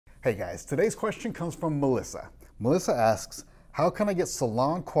Hey guys, today's question comes from Melissa. Melissa asks, how can I get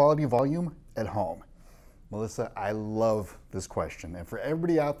salon quality volume at home? Melissa, I love this question. And for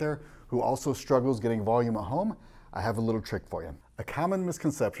everybody out there who also struggles getting volume at home, I have a little trick for you. A common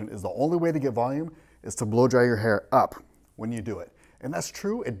misconception is the only way to get volume is to blow dry your hair up when you do it. And that's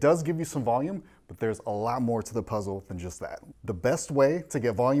true, it does give you some volume, but there's a lot more to the puzzle than just that. The best way to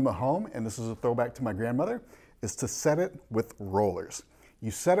get volume at home, and this is a throwback to my grandmother, is to set it with rollers. You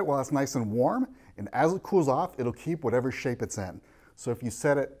set it while it's nice and warm, and as it cools off, it'll keep whatever shape it's in. So if you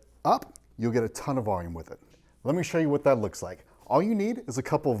set it up, you'll get a ton of volume with it. Let me show you what that looks like. All you need is a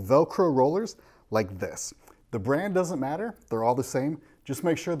couple Velcro rollers like this. The brand doesn't matter, they're all the same. Just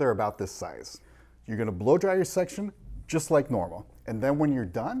make sure they're about this size. You're gonna blow dry your section just like normal. And then when you're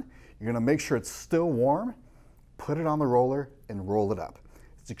done, you're gonna make sure it's still warm, put it on the roller and roll it up.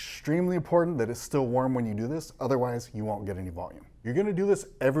 It's extremely important that it's still warm when you do this, otherwise you won't get any volume. You're gonna do this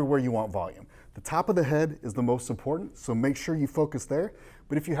everywhere you want volume. The top of the head is the most important, so make sure you focus there,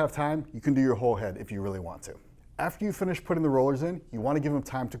 but if you have time, you can do your whole head if you really want to. After you finish putting the rollers in, you wanna give them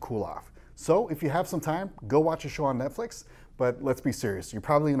time to cool off. So if you have some time, go watch a show on Netflix, but let's be serious, you're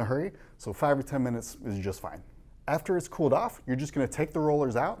probably in a hurry, so 5 or 10 minutes is just fine. After it's cooled off, you're just gonna take the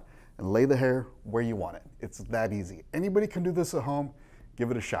rollers out and lay the hair where you want it. It's that easy. Anybody can do this at home, give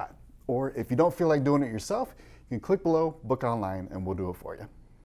it a shot. Or if you don't feel like doing it yourself, you can click below, book online, and we'll do it for you.